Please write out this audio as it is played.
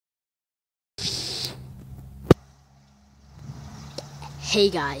Hey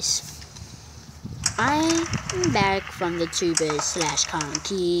guys, I'm back from the tubers slash Colin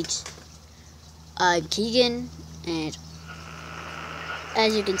Keegs. I'm Keegan, and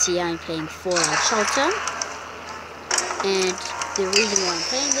as you can see, I'm playing Fallout Shelter. And the reason why I'm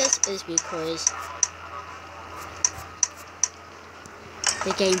playing this is because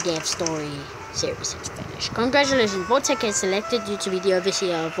the game dev story series is finished. Congratulations, Vault-Tec has selected you to be the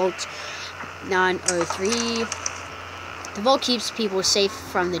overseer of Vault 903. The Vault keeps people safe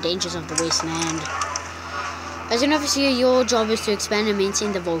from the dangers of the wasteland. As an overseer, your job is to expand and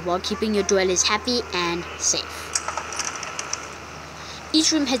maintain the Vault while keeping your dwellers happy and safe.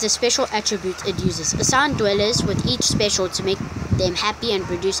 Each room has a special attribute it uses. Assign dwellers with each special to make them happy and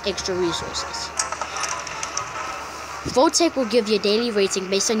produce extra resources. Vault-Tec will give you a daily rating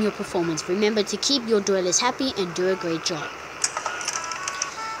based on your performance. Remember to keep your dwellers happy and do a great job.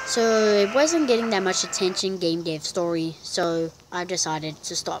 So it wasn't getting that much attention, game dev story, so I decided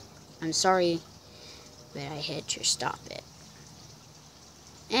to stop. I'm sorry, but I had to stop it.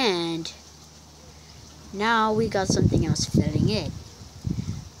 And now we got something else filling in.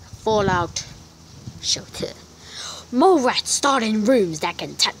 Fallout Shelter. More rats start in rooms that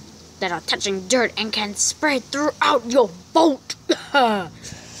are touching dirt and can spread throughout your vault. Yeah.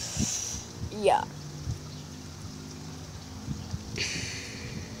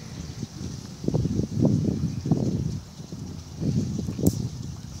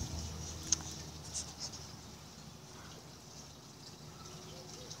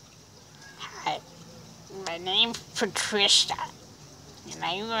 Hi, my name's Patricia, and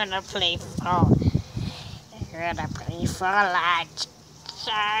I'm gonna play Fallout.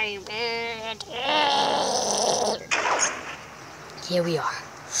 Here we are.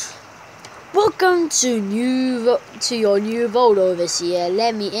 Welcome to your new Vault overseer.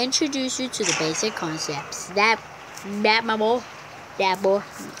 Let me introduce you to the basic concepts. That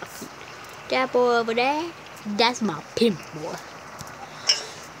boy over there, that's my pimp boy.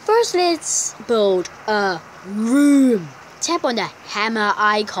 First, let's build a room. Tap on the hammer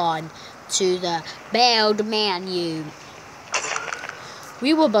icon to the build menu.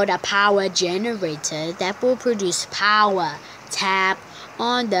 We will build a power generator that will produce power. Tap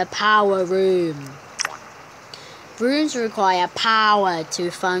on the power room. Rooms require power to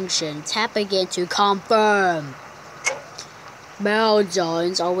function. Tap again to confirm. Build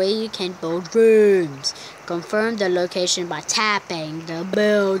zones are where you can build rooms. Confirm the location by tapping the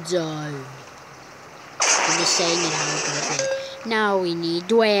build zone. I'm just saying it how it goes in. Now we need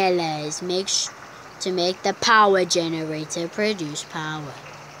dwellers to make the power generator produce power.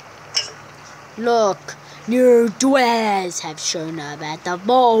 Look, new dwellers have shown up at the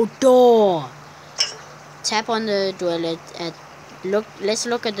vault door. Tap on the dweller. Let's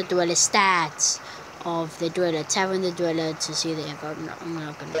look at the dweller stats of the dweller. Tap on the dweller to see the info. No, I'm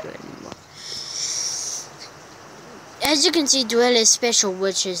not gonna do it anymore. As you can see, dweller is special,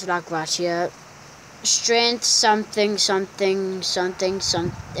 which is like right here. Strength, something,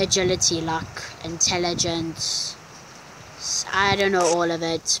 agility, luck, intelligence. I don't know all of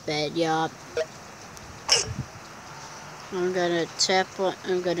it, but yeah. I'm gonna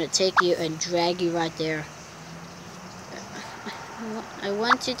take you and drag you right there. I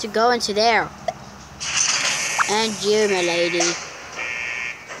want you to go into there. And you, my lady.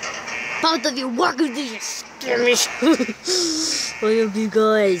 Both of you work with these. Both of you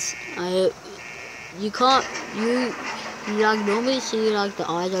guys. You like normally see like the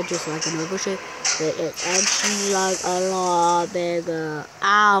eyes are just like an oval shape, but it's actually like a lot bigger.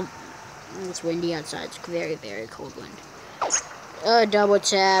 It's windy outside. It's very, very cold wind. Double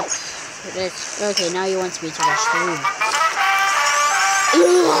tap. Okay, now you want me to rush the room.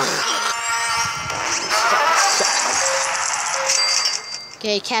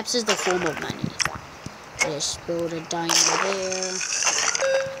 Okay, caps is the form of money. Let's build a diner there.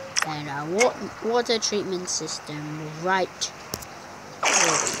 And our water treatment system right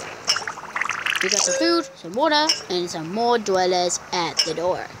there. We got some food, some water, and some more dwellers at the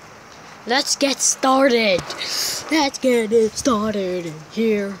door. Let's get started. Let's get it started in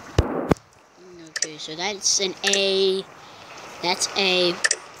here. Okay, so that's an A. That's A.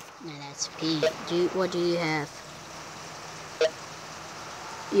 No, that's P. What do you have?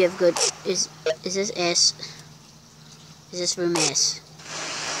 You have good. Is this S? Is this room S?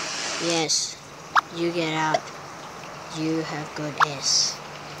 Yes, you get out. You have good S.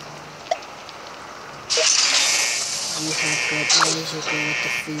 You have good A's, you go with the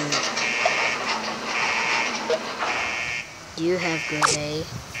food. You have good A.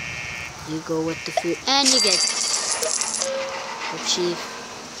 You go with the food. And you get the chief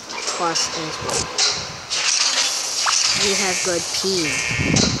plus as well. you have good P.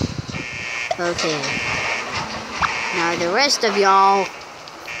 Okay. Now the rest of y'all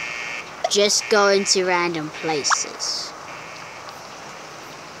just go into random places.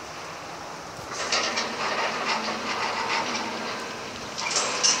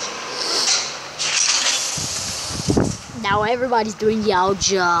 Now everybody's doing your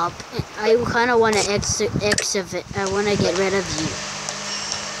job. I kind of want to I want to get rid of you.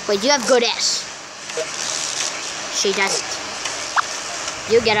 Wait, you have good S. She doesn't.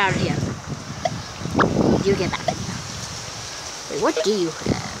 You get out of here. You get back in here. Wait, what do you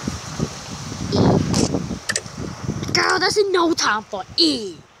have? E. Girl, there's no time for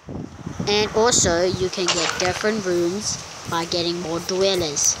E. And also, you can get different rooms by getting more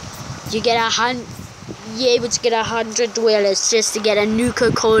dwellers. You're able to get 100 dwellers just to get a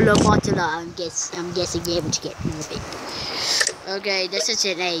Nuka-Cola bottler. I'm guessing you're able to get more big. Okay, this is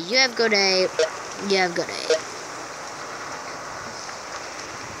it. A. You have good A. You have good A.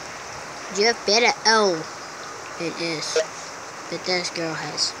 You have better L. It is. But this girl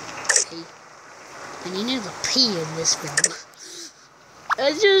has P. And you need a P in this room.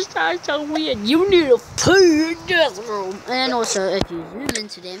 It's just so weird. You need a P in this room. And also, if you zoom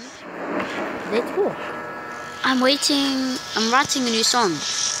into them, they talk. I'm writing a new song,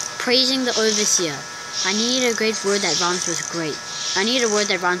 praising the overseer. I need a great word that rhymes with great. I need a word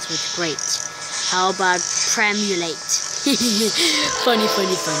that rhymes with great. How about premulate? Funny.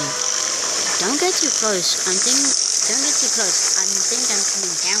 Don't get too close. Don't get too close. I think I'm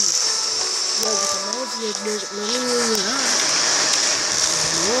coming down with it.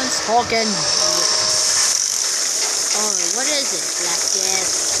 No one's talking. Oh, what is it? Black Death.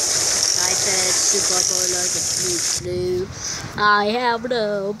 I said super cola, the blue. I have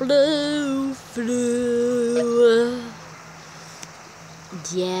the blue flu.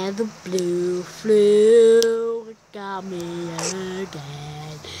 Yeah, the blue flu got me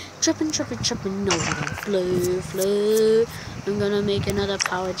again. Tripping over the blue flu. I'm gonna make another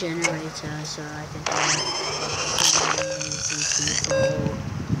power generator so I can people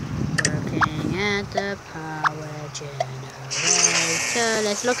working at the power generator.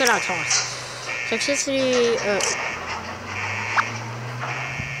 Let's look at our tasks. Successfully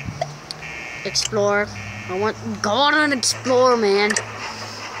explore. Go on and explore, man.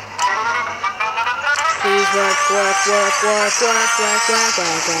 Please work. We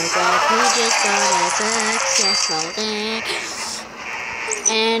just got a successful day.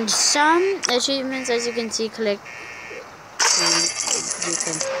 And some achievements, as you can see, collect. You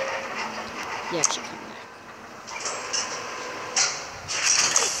can. Yeah, she can.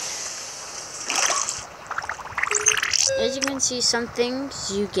 As you can see, some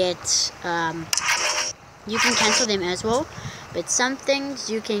things you get, you can cancel them as well, but some things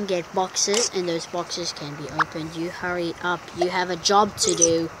you can get boxes, and those boxes can be opened. You hurry up, you have a job to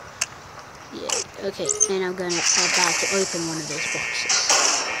do. Yeah, okay, and I'm about to open one of those boxes.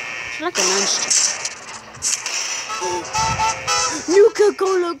 It's like a lunchtime.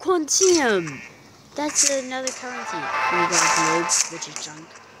 Nuka-Cola Quantum! That's another currency. We got a globe, which is junk.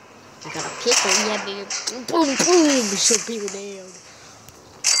 We got a pickle, yeah, baby. Boom, shoot people down.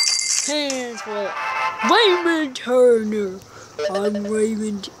 Hands for Raymond Turner. I'm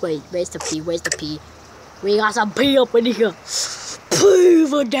Raymond. Wait, where's the P? We got some P up in here. P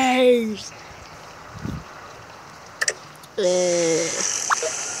for days.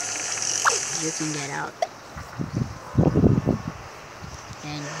 You can get out.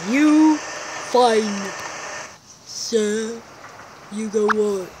 And you, fine, sir. You go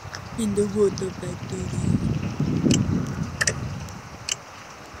work in the water factory.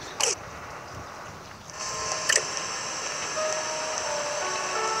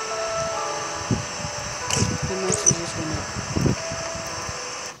 How much is this one up?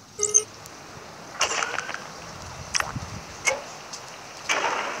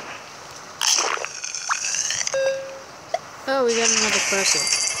 Oh, we got another person.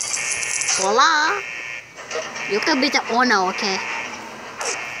 Hola! You can be the owner, okay?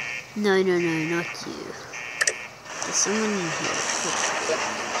 No, not you. There's someone in here.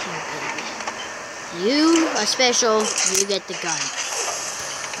 You are special, you get the gun.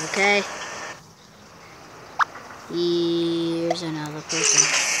 Okay? Here's another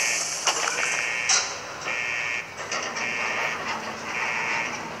person.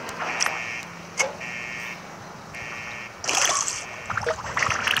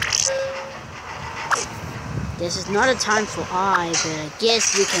 This is not a time for I, but I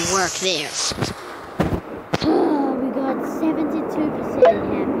guess you can work there. Oh, we got 72%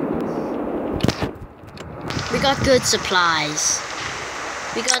 happiness. We got good supplies.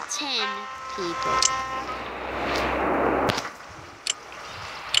 We got 10 people.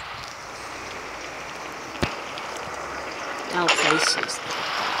 our places.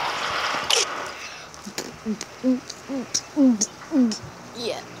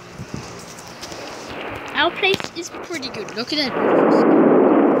 Yeah. Our place is pretty good. Look at that.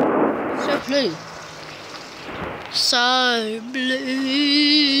 So blue. So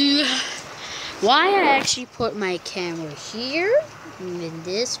blue. Why I actually put my camera here in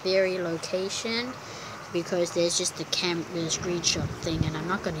this very location, because there's just the screenshot thing, and I'm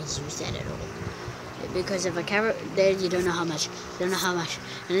not going to use that at all. Because if a camera there, you don't know how much, and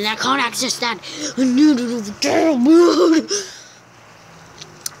I can't access that.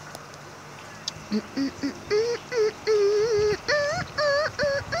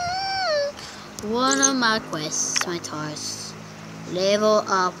 One of my quests, my tasks, level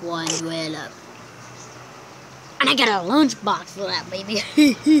up one dweller. And I got a lunchbox for that, baby.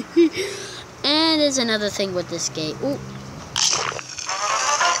 And there's another thing with this game. Ooh.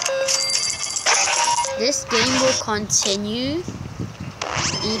 This game will continue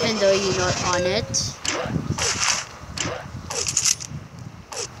even though you're not on it.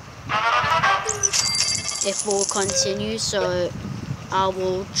 It will continue, so I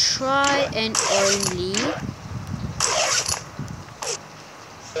will try and only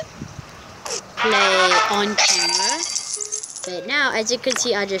play on camera. But now, as you can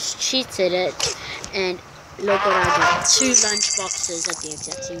see, I just cheated it, and look what I got. 2 lunch boxes at the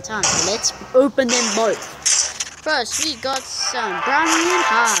exact same time. So let's open them both. First, we got some brownie and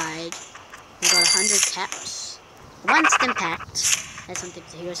hide. We got 100 caps. 1 stim packed. That's something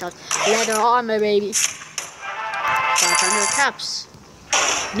to hear yourself. Leather armor, baby. 500 caps.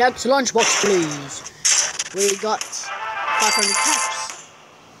 Next lunchbox, please. We got 500 caps.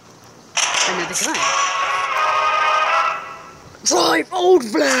 Another gun. Drive old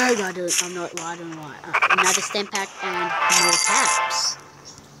flag. I don't know why. Another stem pack and more caps.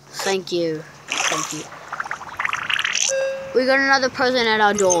 Thank you. We got another present at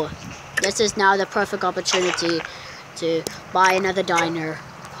our door. This is now the perfect opportunity to buy another diner.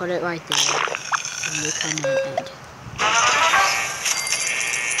 Put it right there. And you come in and...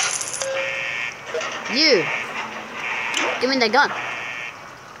 You! Give me that gun.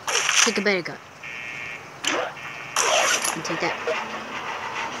 Take a better gun. And take that.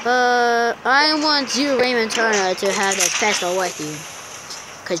 But I want you, Raymond Turner, to have that pistol with you.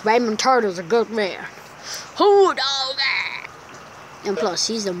 Because Raymond Turner's a good man. Who knows that? And plus,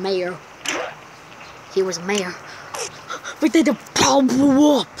 he's the mayor. He was mayor. We did the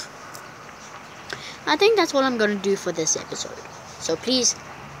power up. I think that's what I'm going to do for this episode. So please,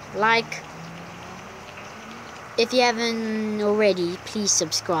 like. If you haven't already, please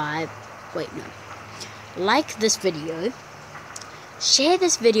subscribe. Wait, no. Like this video. Share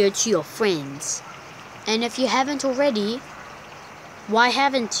this video to your friends. And if you haven't already, why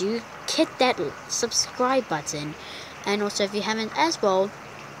haven't you? Hit that subscribe button. And also, if you haven't as well,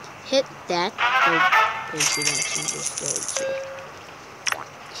 hit that.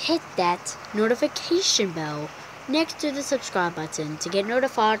 Hit that notification bell next to the subscribe button to get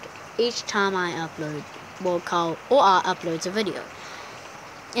notified each time I upload. Uploads a video.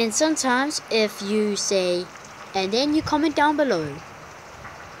 And sometimes if you say, and then you comment down below,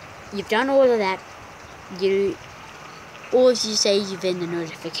 you've done all of that, or if you say you've been the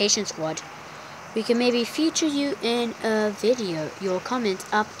notification squad, we can maybe feature you in a video, your comment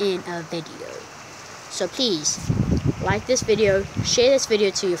up in a video. So please, like this video, share this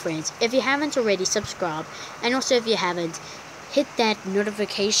video to your friends. If you haven't already, subscribe. And also if you haven't, hit that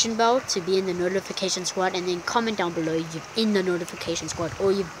notification bell to be in the notification squad, and then comment down below you're in the notification squad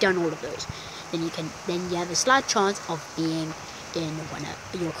or you've done all of those. Then you have a slight chance of being in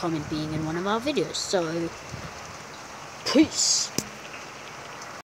your comment being in one of our videos. So peace.